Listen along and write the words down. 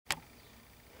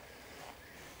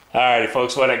Alrighty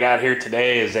folks, what I got here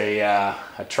today is a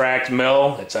tracked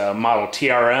mill. It's a model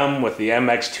TRM with the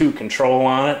MX2 Control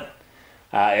on it.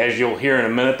 As you'll hear in a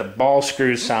minute, the ball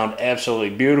screws sound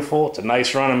absolutely beautiful. It's a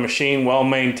nice running machine, well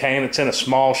maintained. It's in a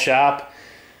small shop,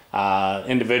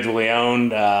 individually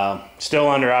owned, still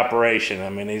under operation. I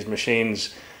mean, these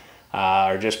machines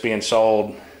are just being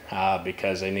sold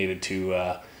because they needed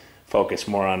to focus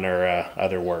more on their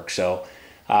other work. So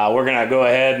we're going to go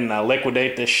ahead and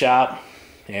liquidate this shop.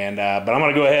 But I'm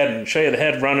going to go ahead and show you the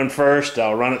head running first.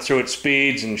 I'll run it through its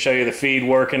speeds and show you the feed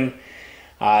working.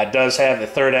 It does have the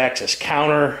third axis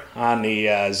counter on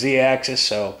the Z axis,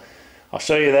 so I'll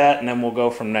show you that and then we'll go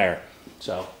from there.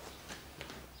 So.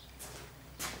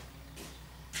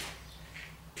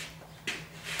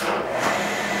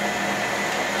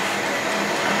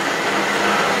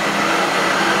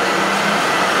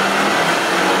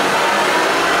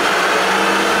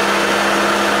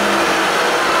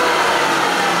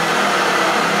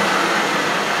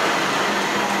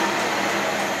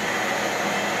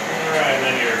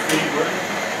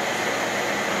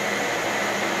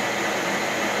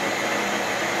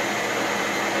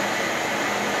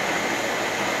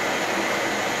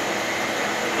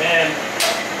 And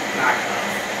knock it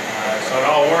off. So it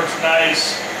all works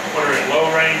nice. Put her in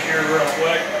low range here real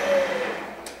quick.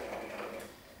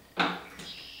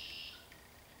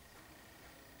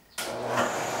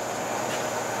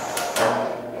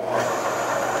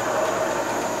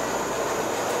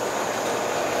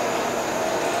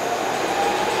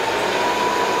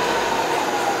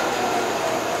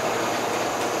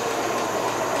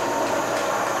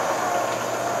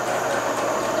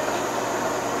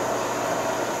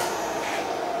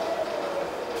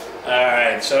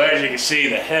 Alright, so as you can see,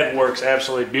 the head works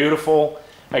absolutely beautiful.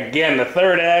 Again, the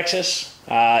third axis,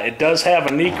 it does have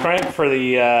a knee crank for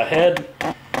the head,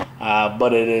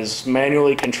 but it is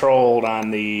manually controlled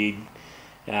on the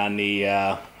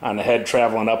head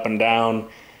traveling up and down,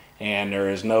 and there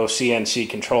is no CNC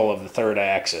control of the third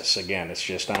axis. Again, it's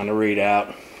just on the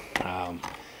readout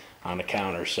on the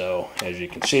counter. So as you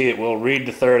can see, it will read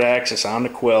the third axis on the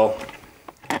quill.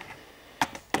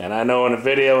 And I know in the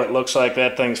video it looks like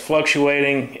that thing's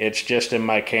fluctuating. It's just in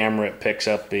my camera. It picks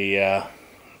up the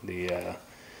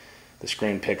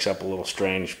screen picks up a little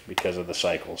strange because of the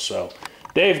cycles. So,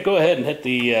 Dave, go ahead and hit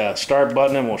the start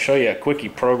button, and we'll show you a quickie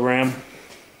program.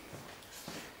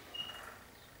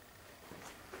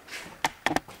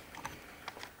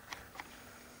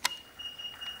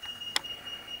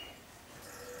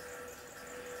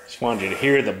 Just wanted you to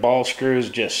hear the ball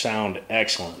screws just sound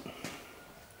excellent.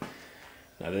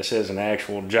 Now this is an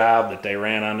actual job that they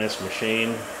ran on this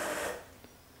machine.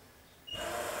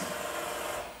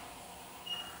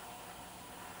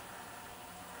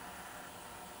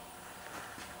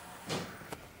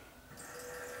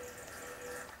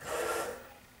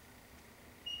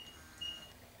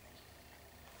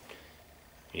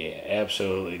 Yeah,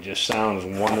 absolutely, just sounds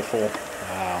wonderful.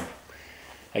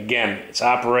 Again, it's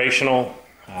operational.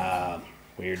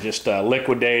 We are just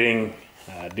liquidating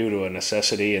due to a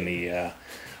necessity in the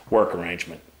work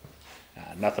arrangement.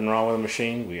 Nothing wrong with the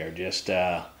machine. We are just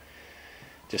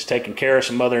taking care of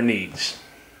some other needs.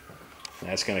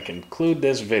 That's going to conclude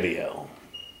this video.